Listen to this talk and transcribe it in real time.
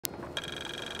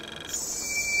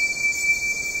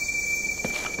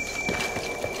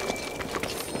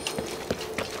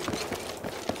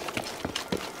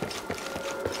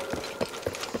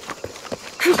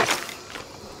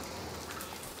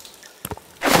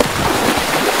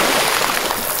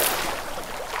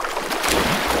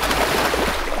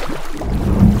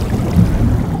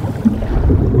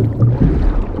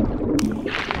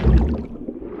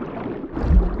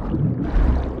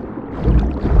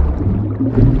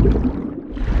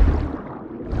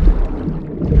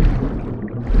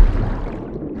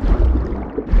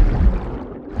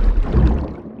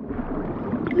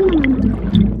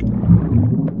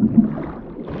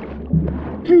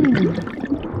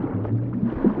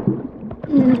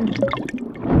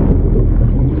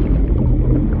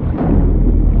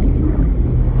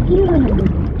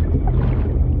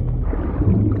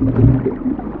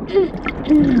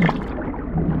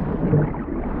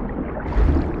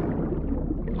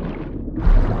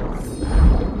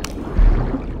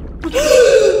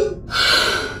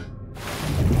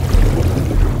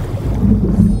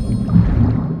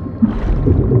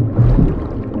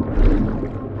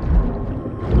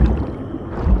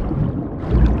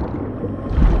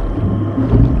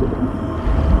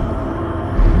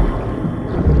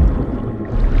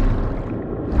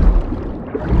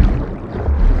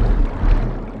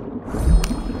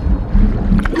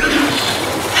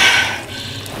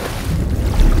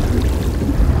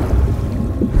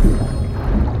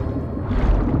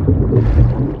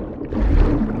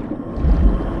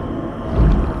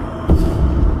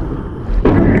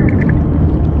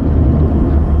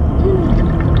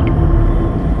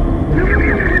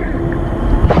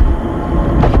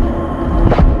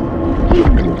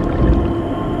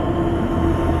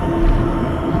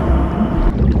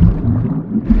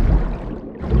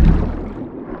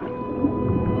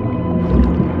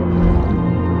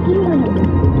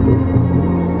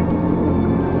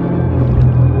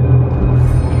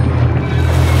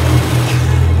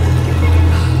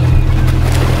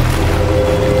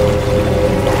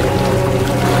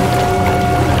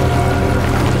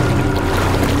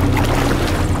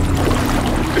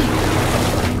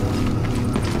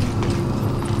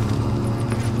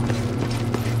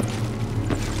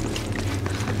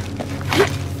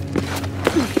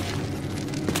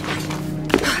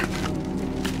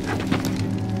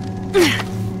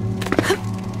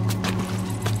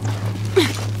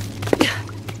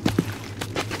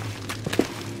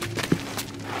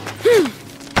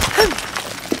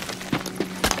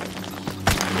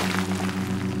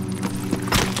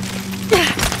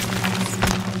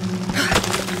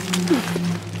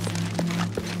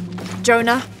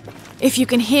Jonah, if you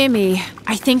can hear me,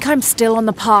 I think I'm still on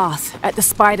the path at the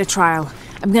spider trial.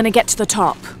 I'm gonna get to the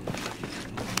top.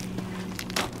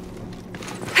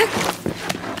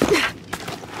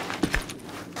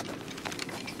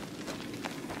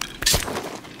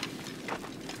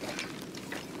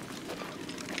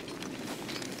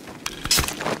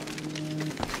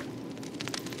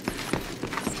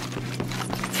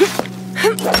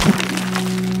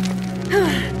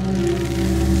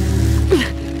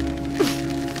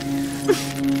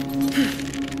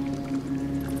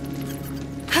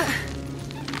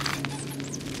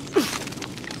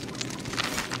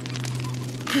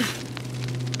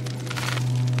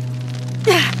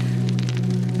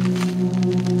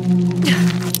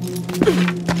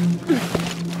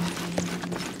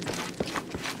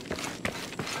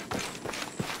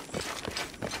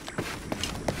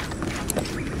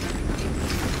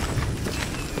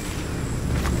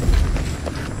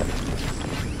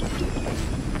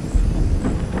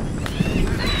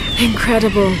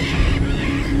 Incredible.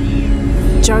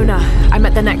 Jonah, I'm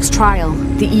at the next trial,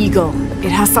 the Eagle.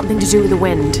 It has something to do with the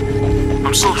wind.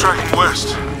 I'm still tracking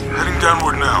west, heading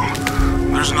downward now.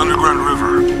 There's an underground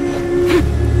river.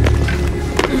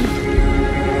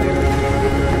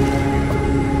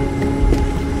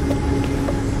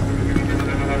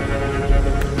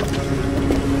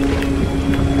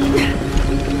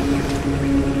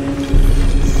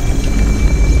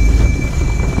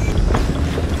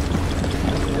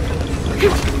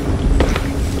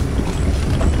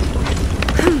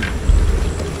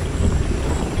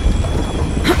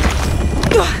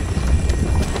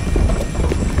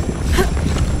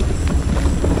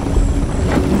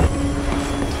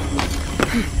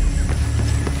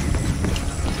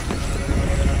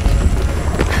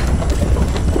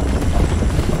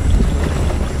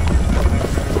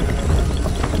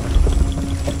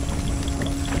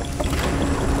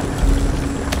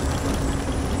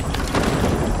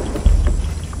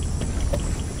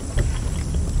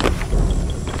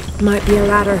 Might be a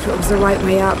ladder if it was the right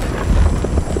way up.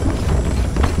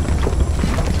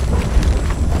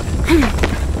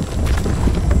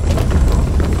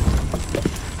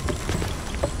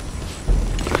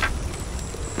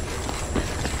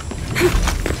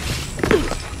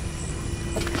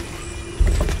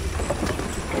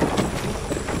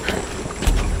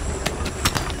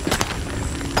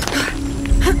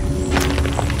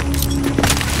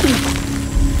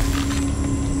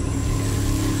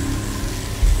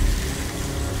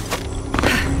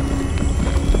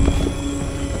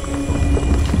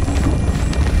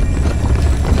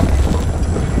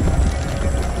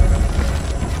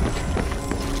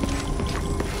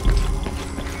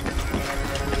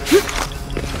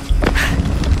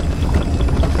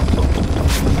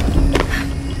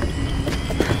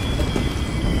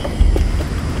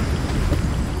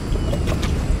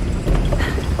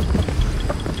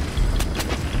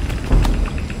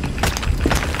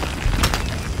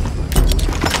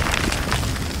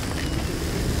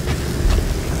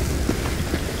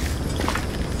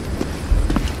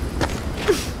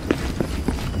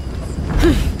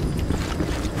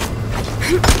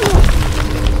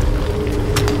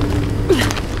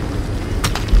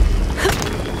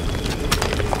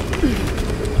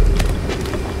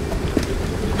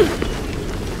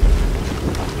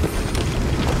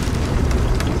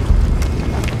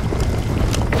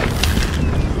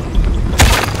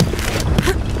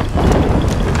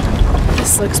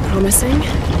 promising.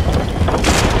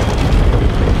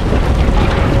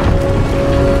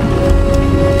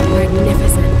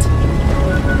 Magnificent.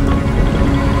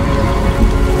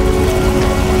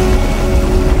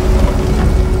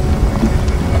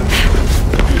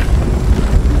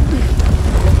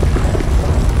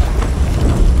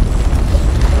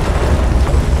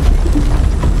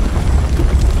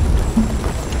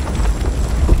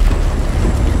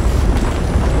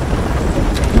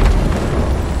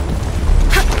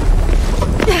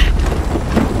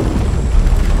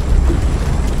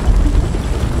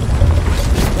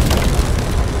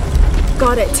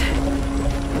 Got it.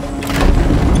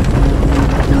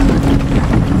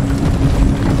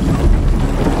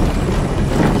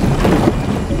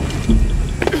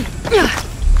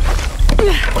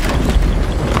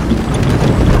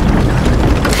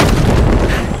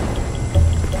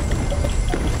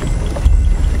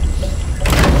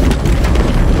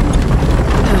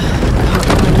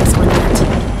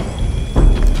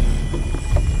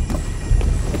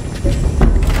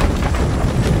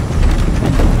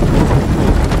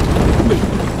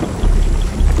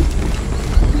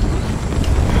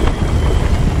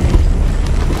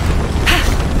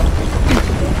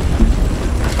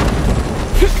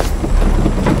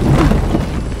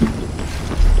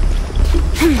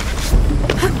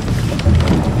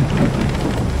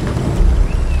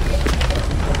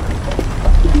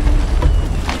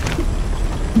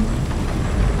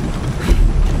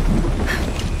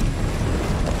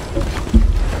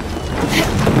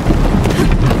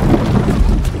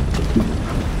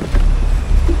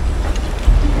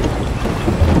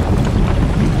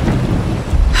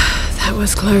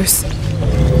 Was close.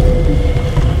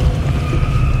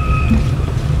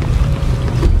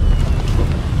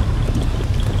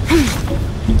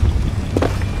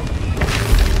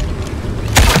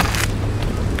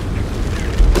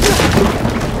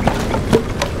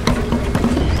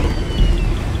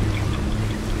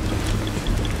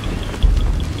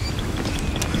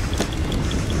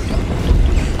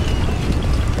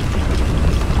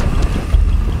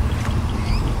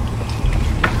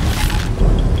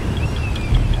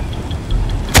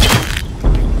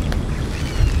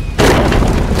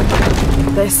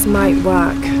 This might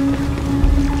work.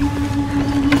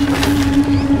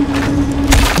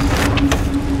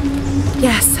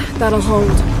 Yes, that'll hold.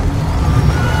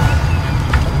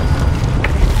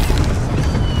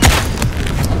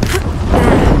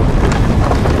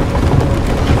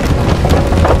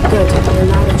 There. Good, the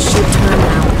ladder should turn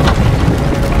now.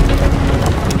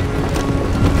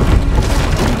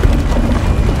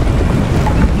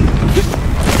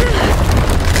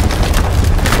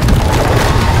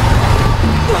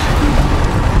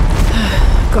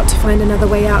 Got to find another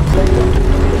way out.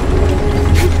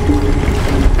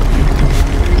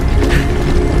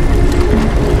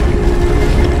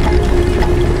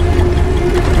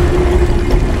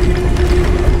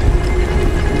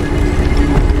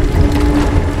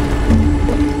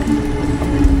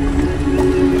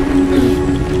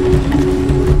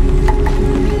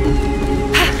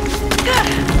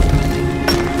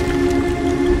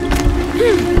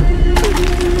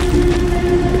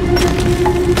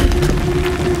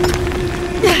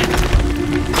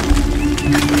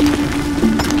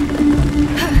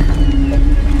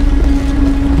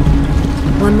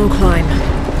 One more climb.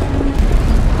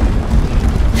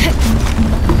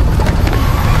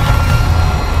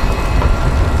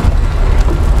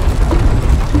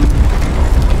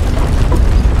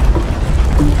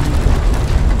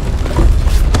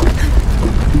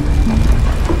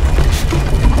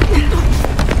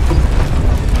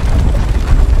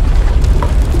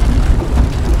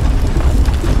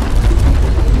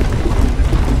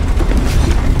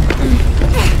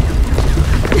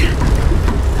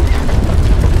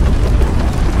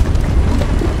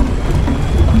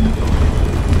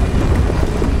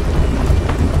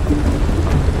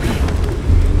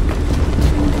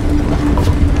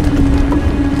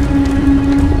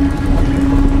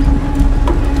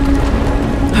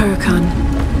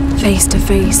 Face to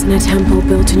face in a temple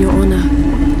built in your honor.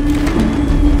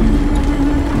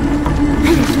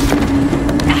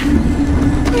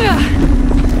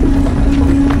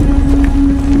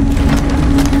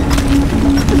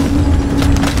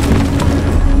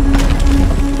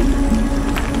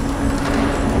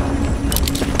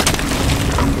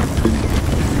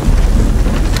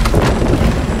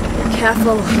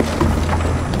 Careful.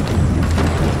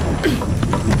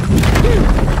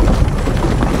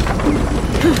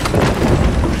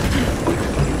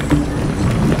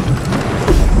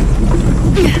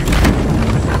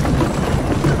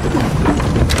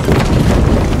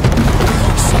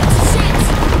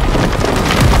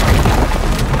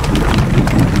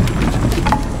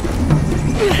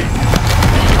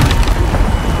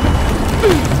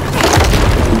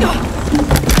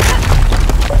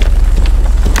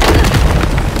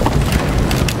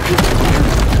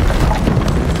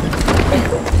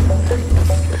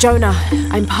 Jonah,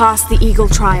 I'm past the Eagle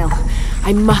Trial.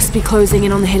 I must be closing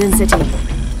in on the hidden city.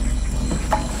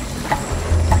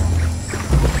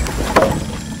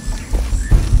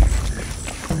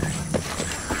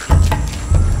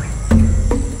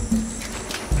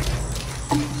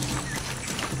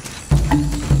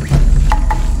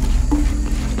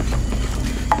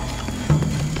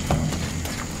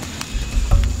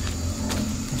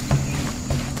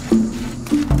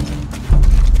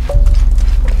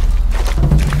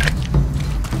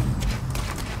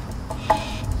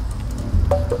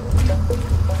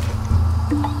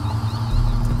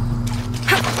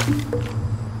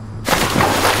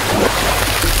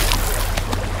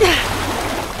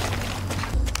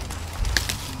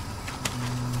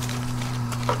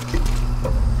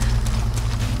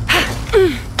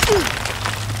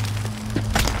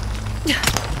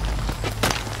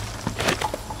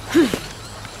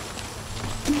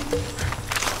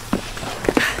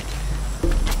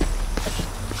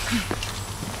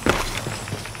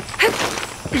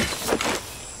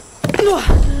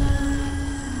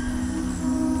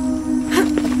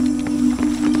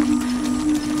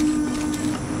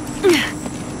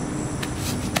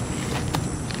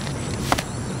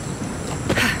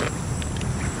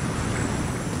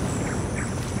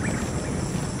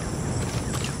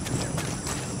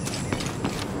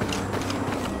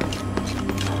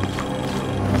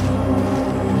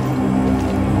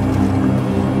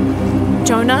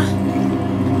 Jonah?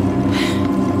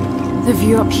 The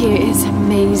view up here is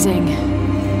amazing.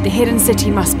 The hidden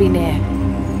city must be near.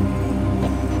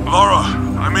 Lara,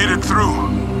 I made it through.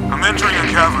 I'm entering a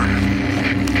cavern.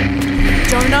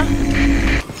 Jonah?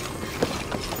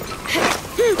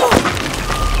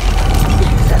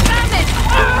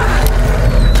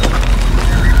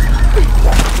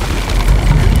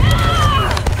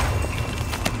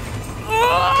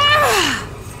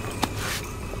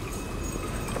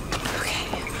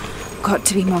 Got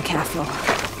to be more careful.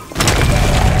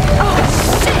 Oh,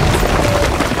 shit!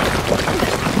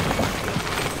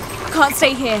 I can't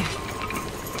stay here.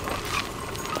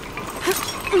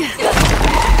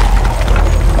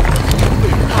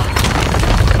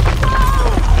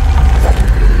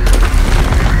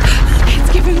 It's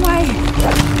giving way.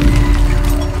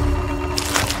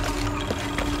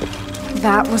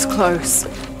 That was close.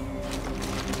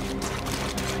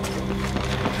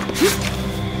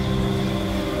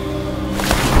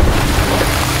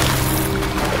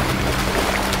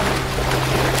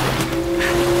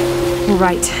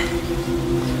 Right.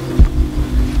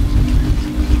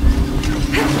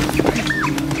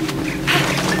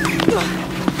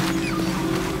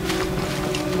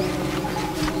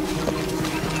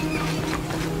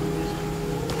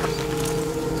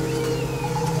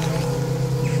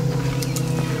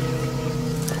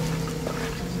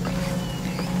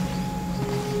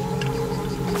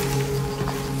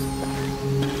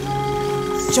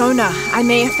 Jonah, I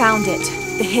may have found it.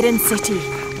 The hidden city.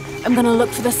 I'm gonna look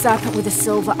for the serpent with a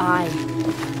silver eye.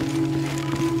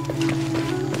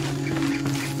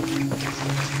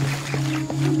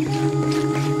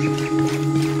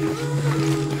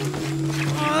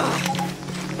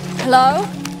 Hello?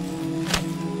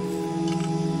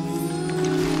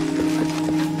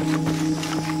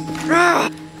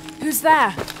 Who's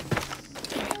there?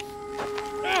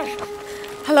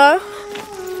 Hello?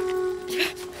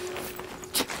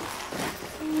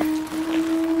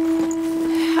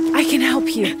 I can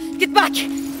help you. Get back!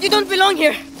 You don't belong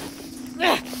here!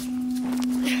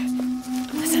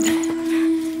 Listen,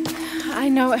 I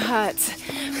know it hurts,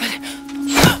 but...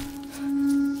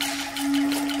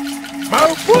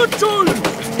 Malfunction!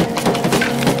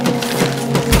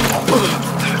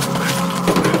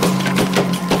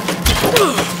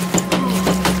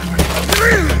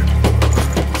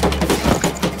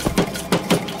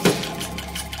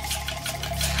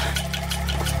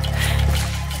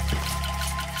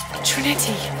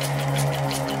 Trinity.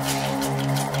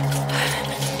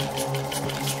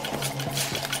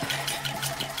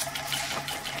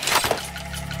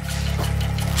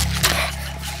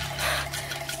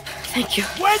 Thank you.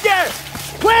 ¡Puede!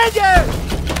 ¡Puede!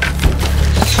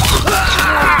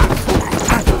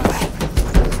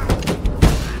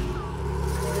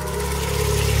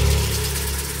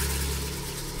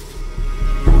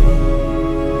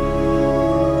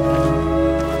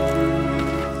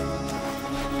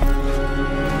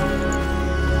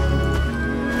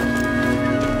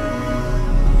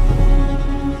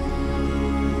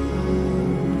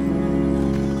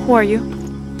 Who are you?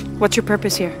 What's your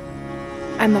purpose here?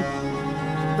 I'm a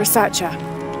researcher.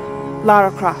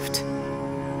 Lara Croft.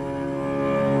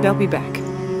 They'll be back.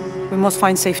 We must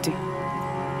find safety.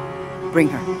 Bring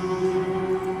her.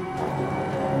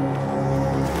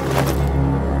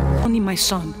 my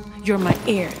son. You're my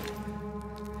heir.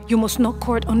 You must not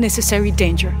court unnecessary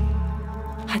danger.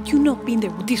 Had you not been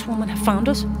there, would this woman have found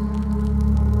us?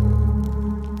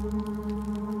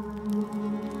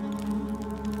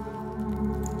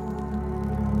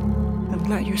 I'm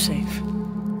glad you're safe.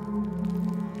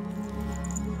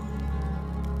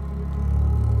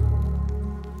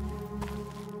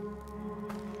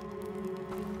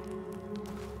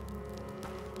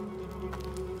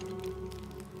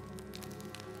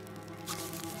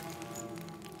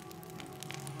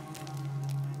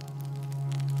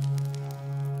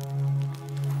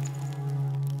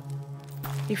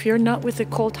 If you're not with the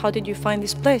cult, how did you find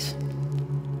this place?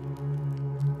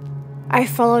 I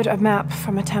followed a map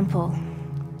from a temple.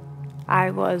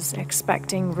 I was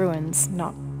expecting ruins,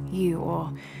 not you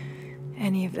or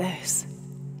any of this.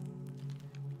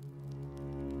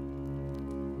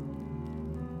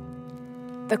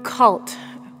 The cult,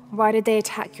 why did they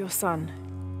attack your son?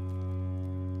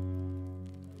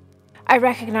 I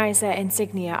recognize their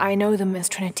insignia. I know them as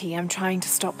Trinity. I'm trying to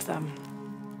stop them.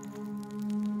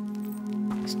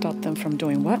 Stop them from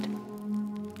doing what?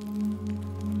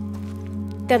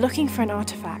 They're looking for an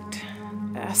artifact.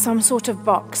 Some sort of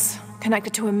box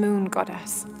connected to a moon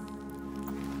goddess.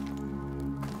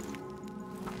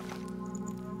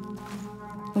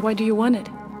 Why do you want it?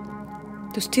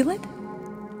 To steal it?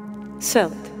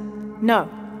 Sell it? No.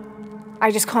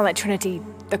 I just can't let Trinity,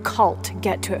 the cult,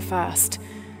 get to it first.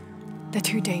 They're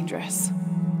too dangerous.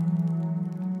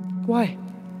 Why?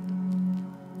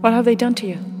 What have they done to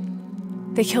you?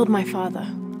 They killed my father.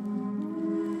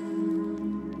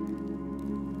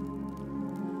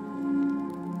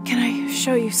 Can I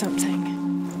show you something?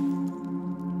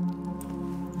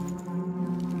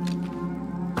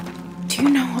 Do you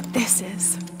know what this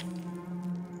is?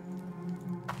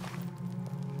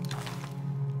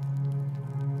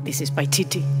 This is by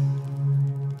Titi.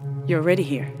 You're already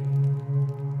here.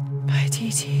 By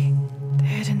Titi, the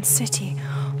hidden city.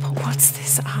 But what's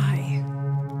this eye?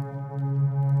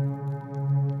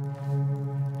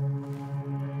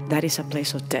 That is a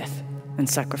place of death and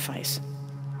sacrifice.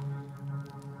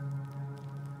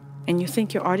 And you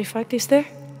think your artifact is there?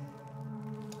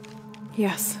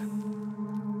 Yes.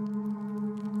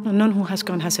 No, none who has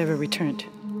gone has ever returned.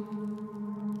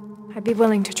 I'd be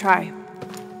willing to try.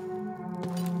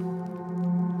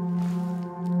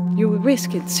 You would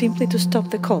risk it simply to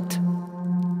stop the cult?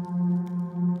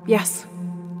 Yes.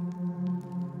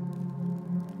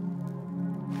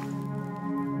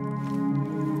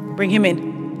 Bring him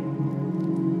in.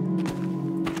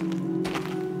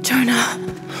 Jonah.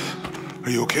 Are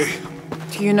you okay?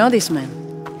 Do you know this man?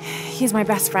 He's my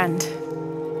best friend.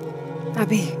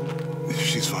 Abby.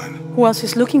 She's fine. Who else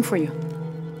is looking for you?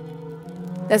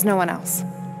 There's no one else.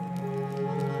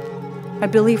 I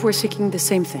believe we're seeking the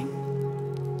same thing.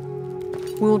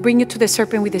 We will bring you to the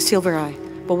serpent with the silver eye,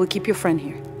 but we'll keep your friend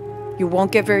here. You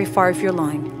won't get very far if you're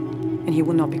lying, and he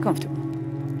will not be comfortable.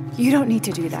 You don't need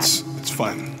to do that. It's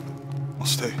fine. I'll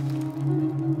stay.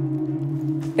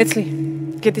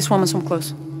 Etched, get this woman some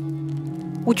clothes.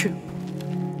 Uchu,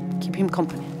 keep him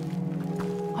company.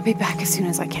 I'll be back as soon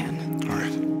as I can. All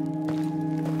right.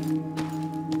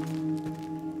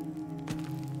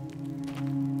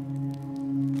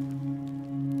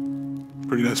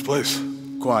 Pretty nice place.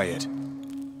 Quiet.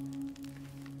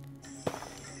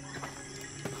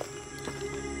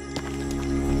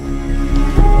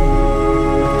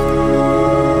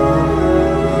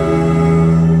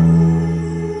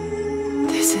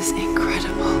 This is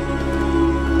incredible.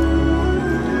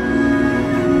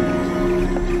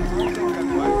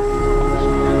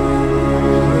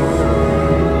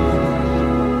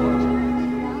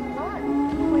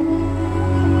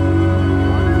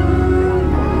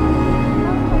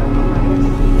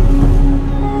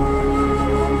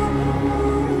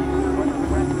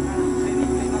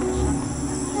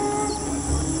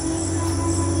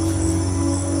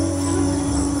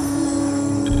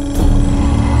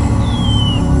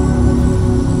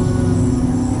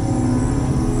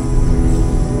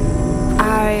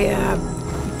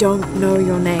 Don't know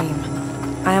your name.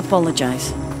 I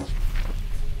apologize.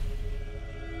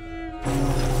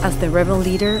 As the rebel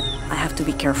leader, I have to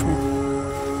be careful.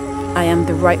 I am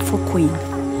the rightful queen,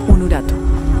 Unurato.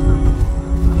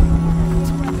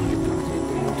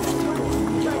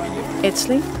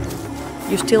 Etched,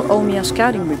 you still owe me a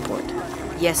scouting report.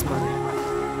 Yes,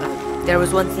 Mother. There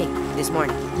was one thing, this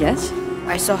morning. Yes?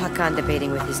 I saw Hakan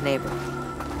debating with his neighbor.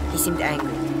 He seemed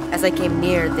angry. As I came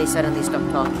near, they suddenly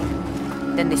stopped talking.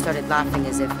 Then they started laughing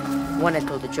as if one had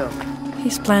told a joke.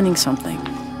 He's planning something.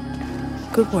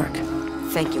 Good work.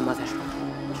 Thank you, Mother.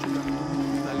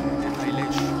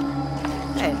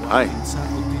 Hey. Hi.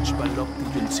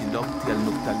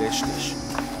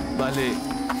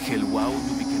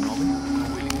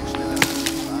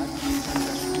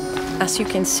 As you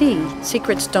can see,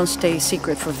 secrets don't stay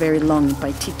secret for very long in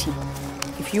Paititi.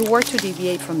 If you were to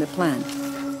deviate from the plan,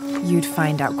 You'd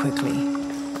find out quickly.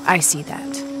 I see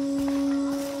that.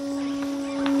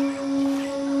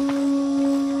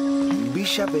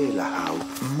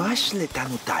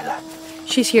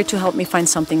 she's here to help me find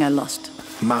something I lost.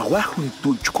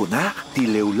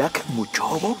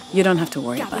 You don't have to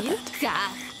worry about that.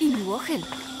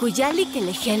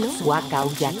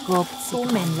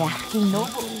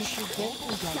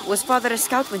 Was father a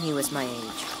scout when he was my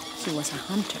age? He was a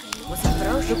hunter. Was he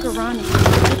ferocious? Look around and you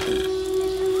could be.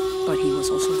 But he was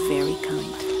also very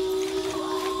kind.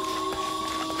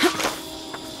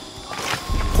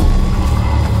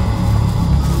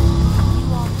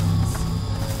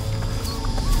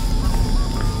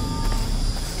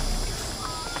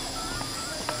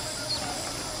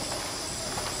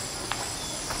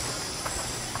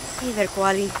 Hey there,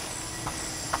 Kuali.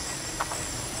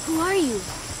 Who are you?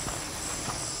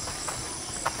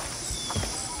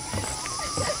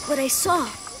 What I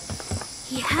saw.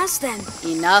 He has them.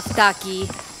 Enough, Taki.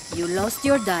 You lost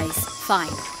your dice,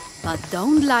 fine. But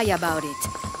don't lie about it.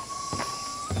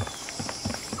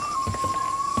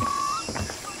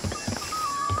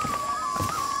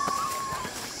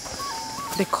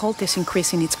 The cult is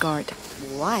increasing its guard.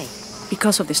 Why?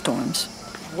 Because of the storms.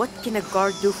 What can a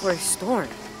guard do for a storm?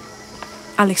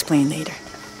 I'll explain later.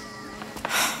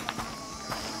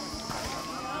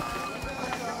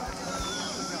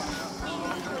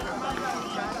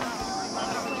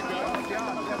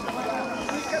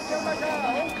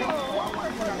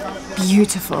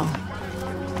 Beautiful.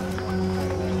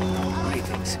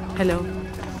 Hello,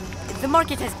 The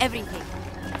market has everything.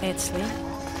 Etched.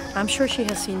 I'm sure she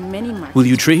has seen many markets. Will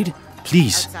you trade?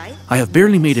 Please. Outside? I have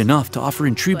barely made enough to offer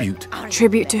in tribute.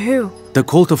 Tribute to who? The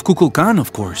cult of Kukulkan,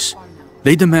 of course.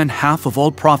 They demand half of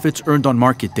all profits earned on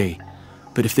market day.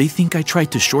 But if they think I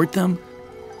tried to short them...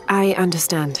 I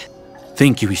understand.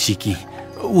 Thank you, Ishiki.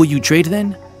 Will you trade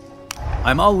then?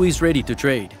 I'm always ready to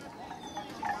trade.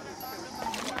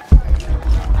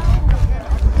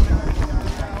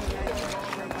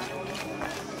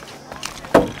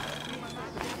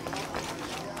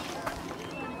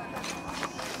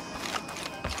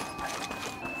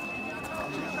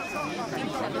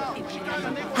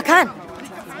 Hakan!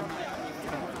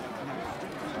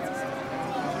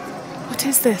 What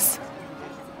is this?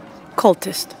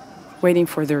 Cultist, waiting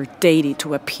for their deity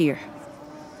to appear.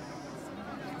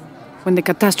 When the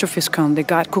catastrophes come, the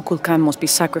god Kukulkan must be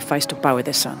sacrificed to power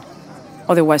the sun.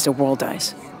 Otherwise, the world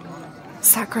dies.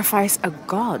 Sacrifice a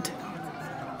god?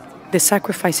 The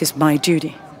sacrifice is my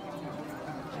duty.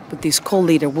 But this cult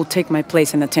leader will take my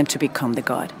place and attempt to become the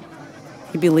god.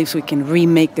 He believes we can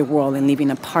remake the world and live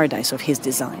in a paradise of his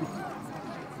design.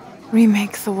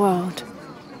 Remake the world.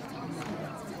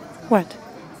 What?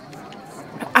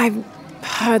 I've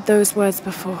heard those words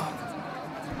before.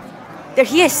 There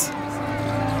he is!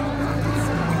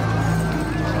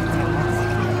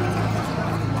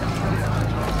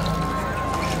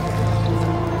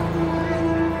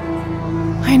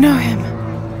 I know him.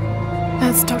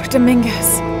 That's Dr.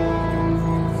 Mingus.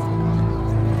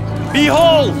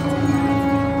 Behold!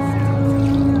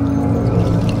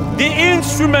 The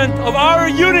instrument of our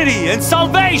unity and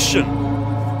salvation!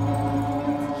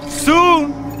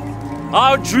 Soon,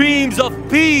 our dreams of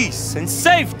peace and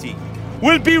safety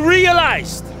will be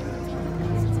realized!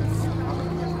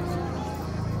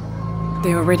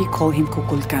 They already call him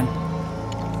Kukulkan.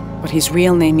 But his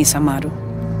real name is Amaru.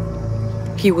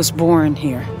 He was born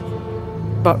here,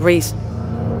 but raised,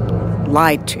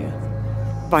 lied to,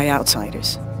 by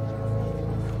outsiders.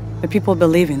 The people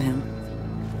believe in him.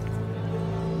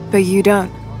 But you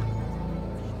don't.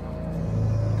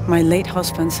 My late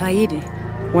husband, Saidi,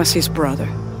 was his brother.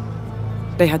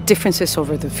 They had differences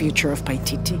over the future of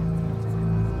Paititi.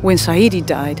 When Saidi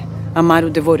died, Amaru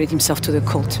devoted himself to the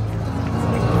cult.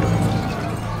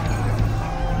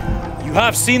 You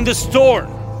have seen the storm.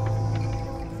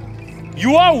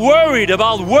 You are worried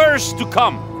about worse to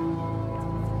come.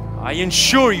 I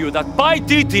assure you that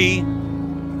Paititi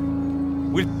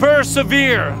will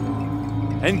persevere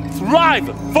and thrive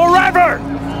forever!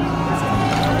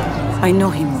 I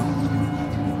know him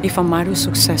well. If Amaru is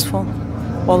successful,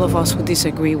 all of us who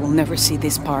disagree will never see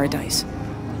this paradise.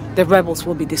 The rebels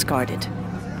will be discarded.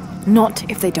 Not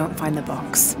if they don't find the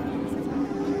box.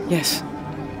 Yes.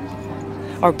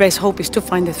 Our best hope is to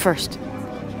find it first.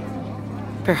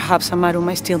 Perhaps Amaru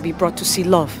might still be brought to see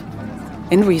love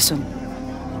and reason.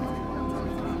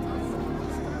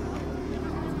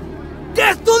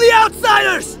 Death to the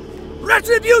outsiders!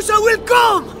 Retribution will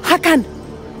come! Hakan!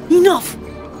 Enough!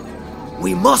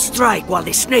 We must strike while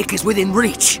the snake is within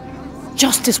reach.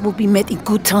 Justice will be met in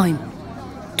good time.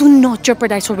 Do not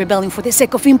jeopardize our rebellion for the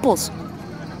sake of impulse.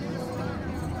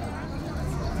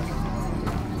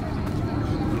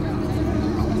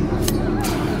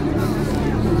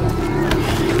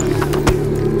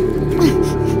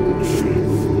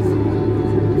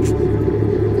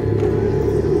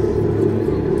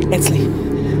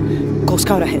 Edsley, go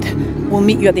scout ahead. We'll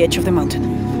meet you at the edge of the mountain.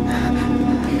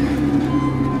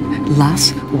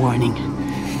 Last warning.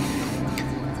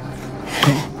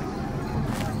 Go.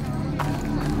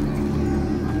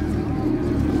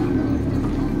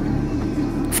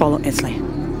 Follow Edsley.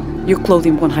 Your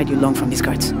clothing won't hide you long from these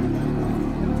guards.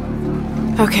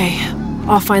 Okay,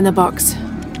 I'll find the box.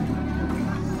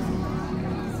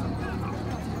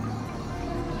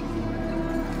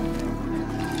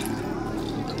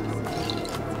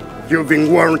 You've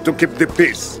been warned to keep the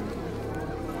peace.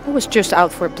 I was just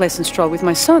out for a pleasant stroll with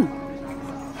my son.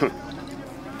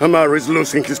 Amar is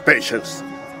losing his patience.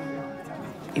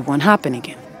 It won't happen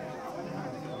again.